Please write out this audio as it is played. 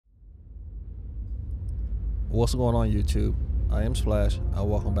What's going on YouTube? I am Splash and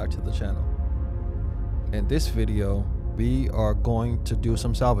welcome back to the channel. In this video we are going to do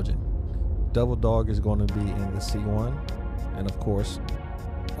some salvaging. DvlDogg is going to be in the C1 and of course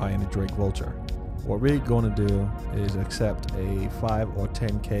I am the Drake Vulture. What we're going to do is accept a 5 or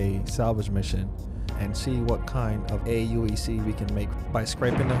 10k salvage mission and see what kind of AUEC we can make by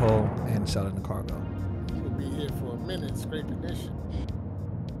scraping the hull and selling the cargo. We'll be here for a minute scraping this shit.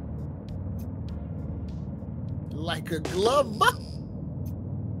 Like a glove.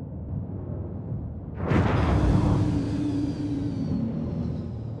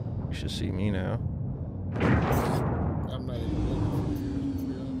 You should see me now. I'm not even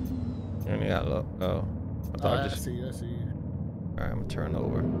looking. You only got look. Oh, I thought I see you. I see you. All right, I'm gonna turn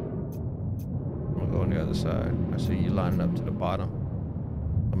over. I'm gonna go on the other side. I see you lining up to the bottom.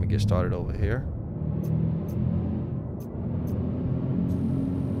 Let me get started over here.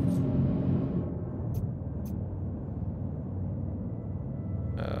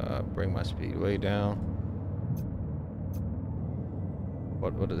 Bring my speed way down.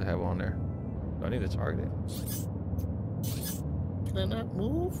 What does it have on there? Do I need to target it? Can I not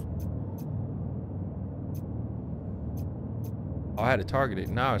move? Oh, I had to target it.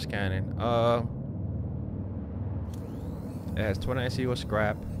 Now it's scanning. It has 20 SEO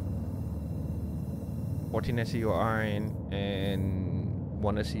scrap, 14 SEO iron, and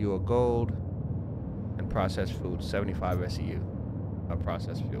 1 SEO of gold, and processed food, 75 SEU of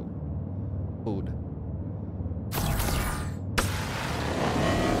processed fuel. Food.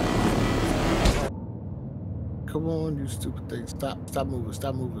 Come on, you stupid thing. Stop moving.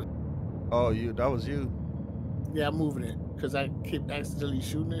 Stop moving. Oh, that was you. Yeah, I'm moving it because I keep accidentally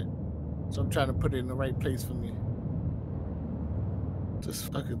shooting it. So I'm trying to put it in the right place for me. This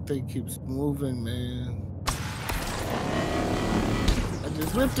fucking thing keeps moving, man. I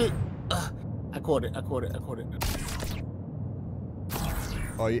just ripped it. I caught it.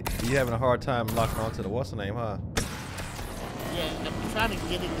 Oh, you having a hard time locking onto the what's the name, huh? Yeah, I'm trying to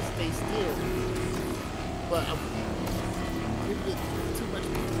get it to stay still. But I'm giving it too much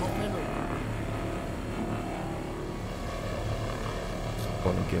momentum.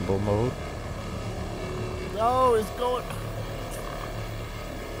 Going to gimbal mode. No, it's going.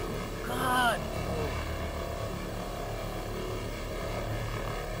 God.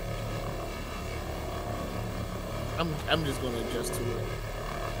 I'm just gonna adjust to it.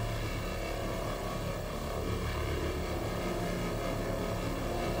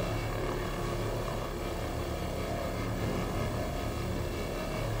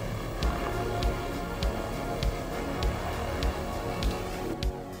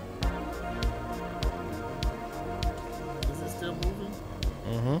 Is it still moving?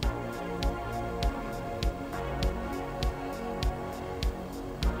 Mm-hmm.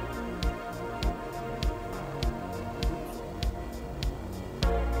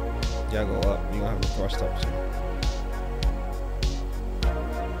 Yeah, go up. You gonna have to thrust up soon.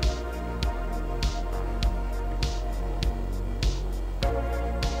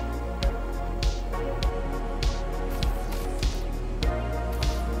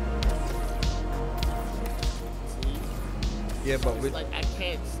 Yeah, but It's like I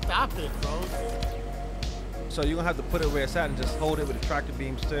can't stop it, bro. so you're gonna have to put it where it's at and just hold it with the tractor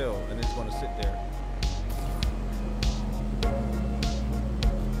beam still, and it's gonna sit there.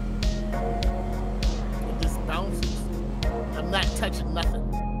 I'm not touching nothing.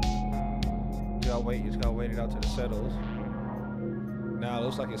 You gotta wait. You just gotta wait it out till it settles. Now it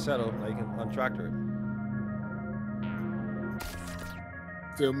looks like it's settled. Now you can untractor it.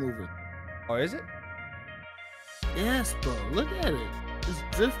 Still moving. Oh, is it? Yes, bro. Look at it. It's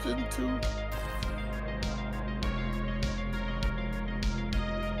drifting too.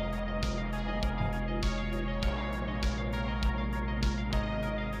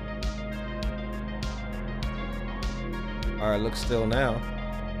 All right, looks still now.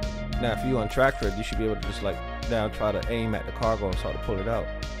 Now, if you untractor it, you should be able to just like now try to aim at the cargo and start to pull it out.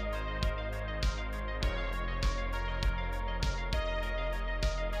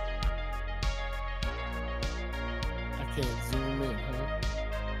 I can't zoom in,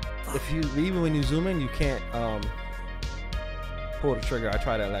 huh? If you even when you zoom in, you can't pull the trigger. I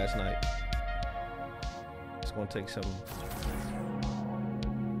tried that last night. It's gonna take some.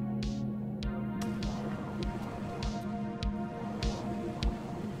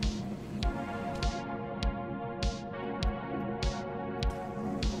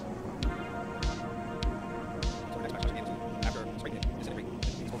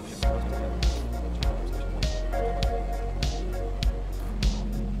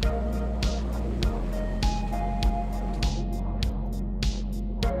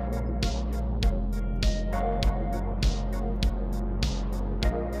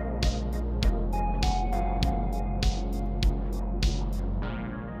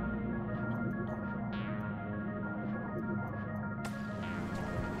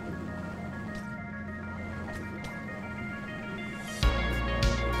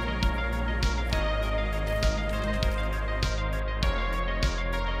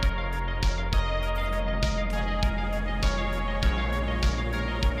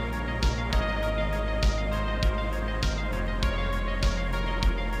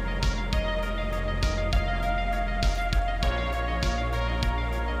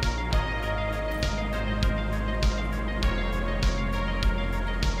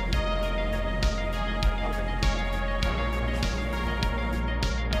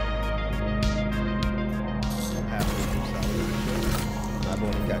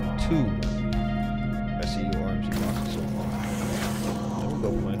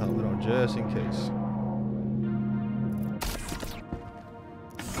 helmet on just in case.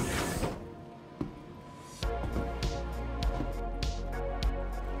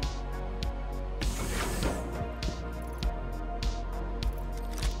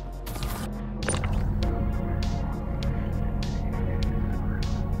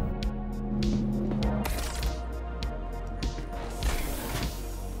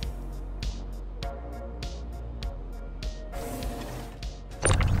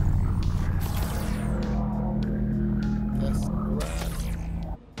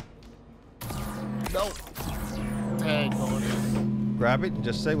 Nope. Tag on it. Grab it and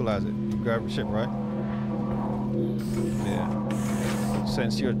just stabilize it. You grab the ship, right? Yeah.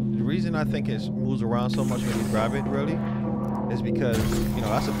 Since the reason I think it moves around so much when you grab it, really, is because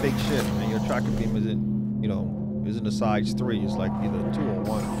that's a big ship, and your tracker beam isn't a size 3. It's like either 2 or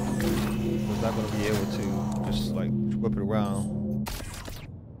 1. So it's not going to be able to just like whip it around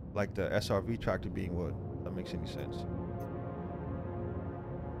like the SRV tractor beam would. If that makes any sense.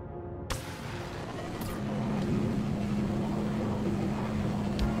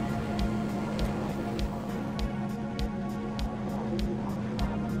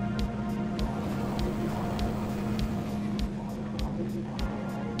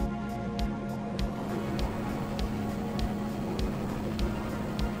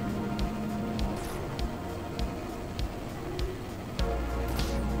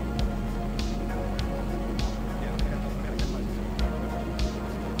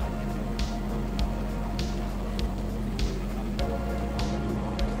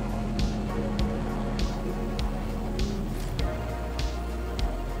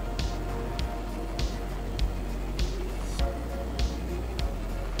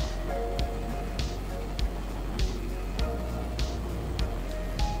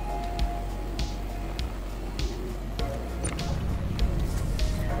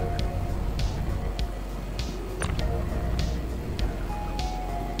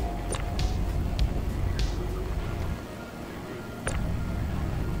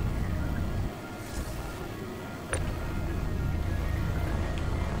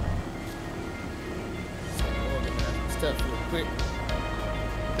 Stuff real quick.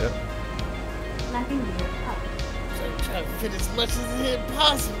 Yep. Nothing near up. So try to fit as much as is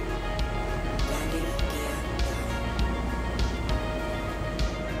possible.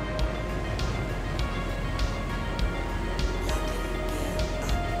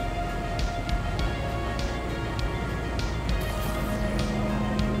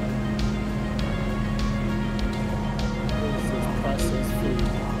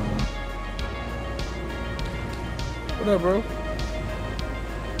 What up, bro?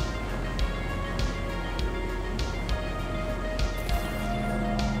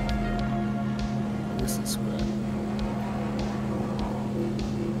 This is scrap.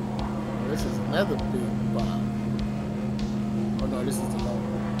 This is another big bomb. Oh no, this is the low.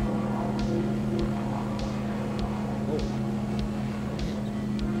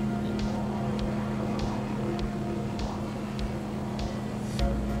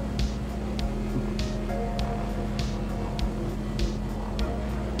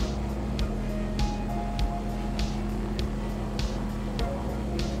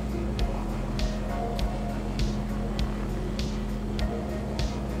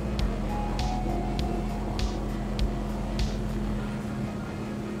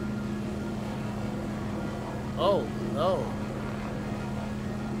 Oh no.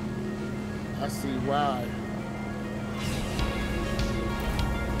 I see why.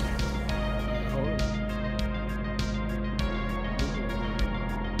 Hold on.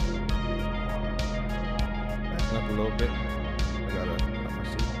 Backing up a little bit. I gotta put my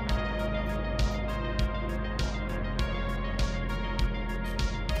seat.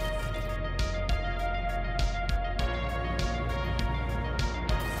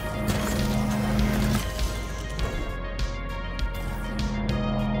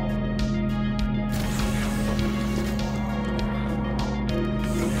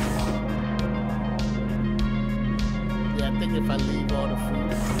 I think if I leave all the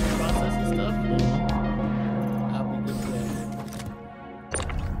food processing stuff, I'll be good for that.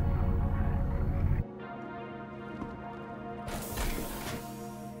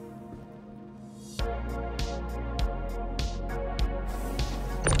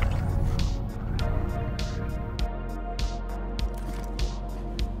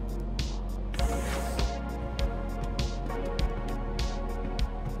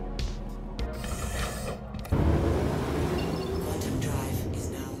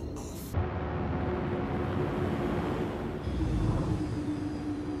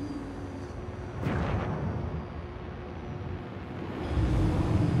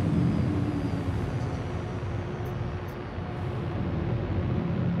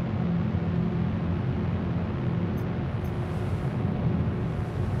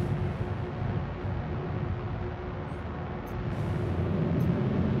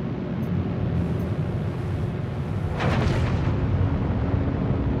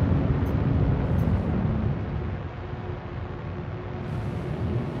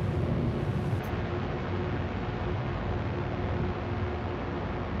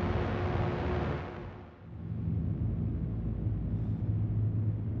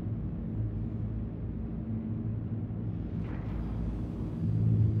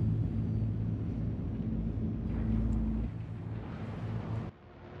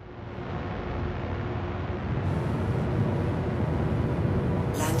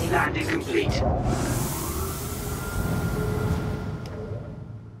 Landing complete.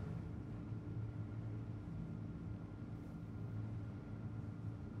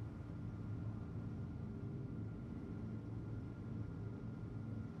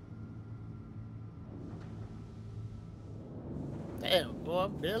 Damn, boy, I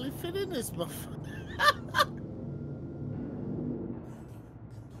barely fit in this motherfucker.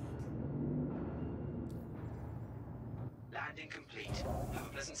 Landing complete. Have a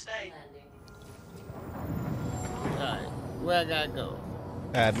pleasant stay. Alright, where I gotta go?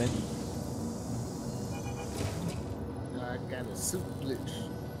 Admin. I got a suit glitch.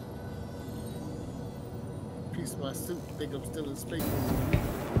 Piece of my suit, think I'm still in space,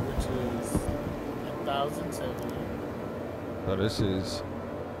 which is 1,070. So this is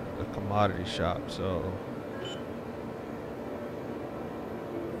the commodity shop, so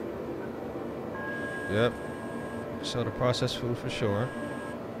yep. So the processed food for sure.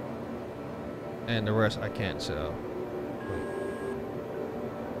 And the rest I can't sell.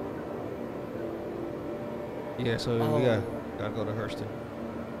 Yeah, so we gotta go to Hurston.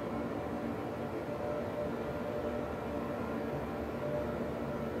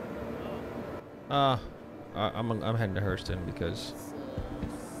 I'm heading to Hurston because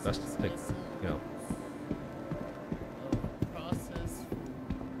that's the thing, you know. Processed food,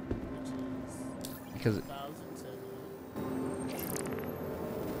 which is Because 1,070.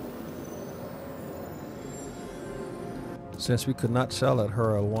 since we could not sell at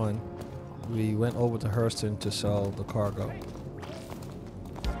Hurl 1, we went over to Hurston to sell the cargo.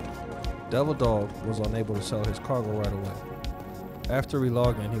 DvlDogg was unable to sell his cargo right away. After we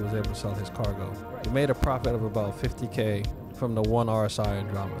logged in, he was able to sell his cargo. We made a profit of about 50K from the 1 RSI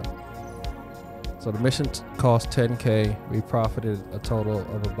Andromeda. So the mission cost 10K. We profited a total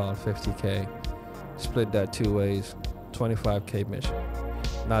of about 50K. Split that 2 ways, 25K mission.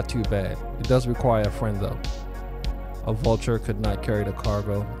 Not too bad. It does require a friend though. A Vulture could not carry the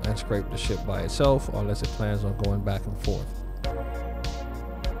cargo and scrape the ship by itself unless it plans on going back and forth.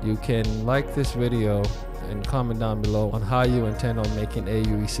 You can like this video and comment down below on how you intend on making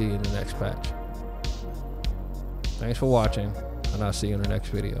AUEC in the next patch. Thanks for watching, and I'll see you in the next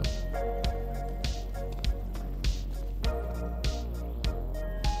video.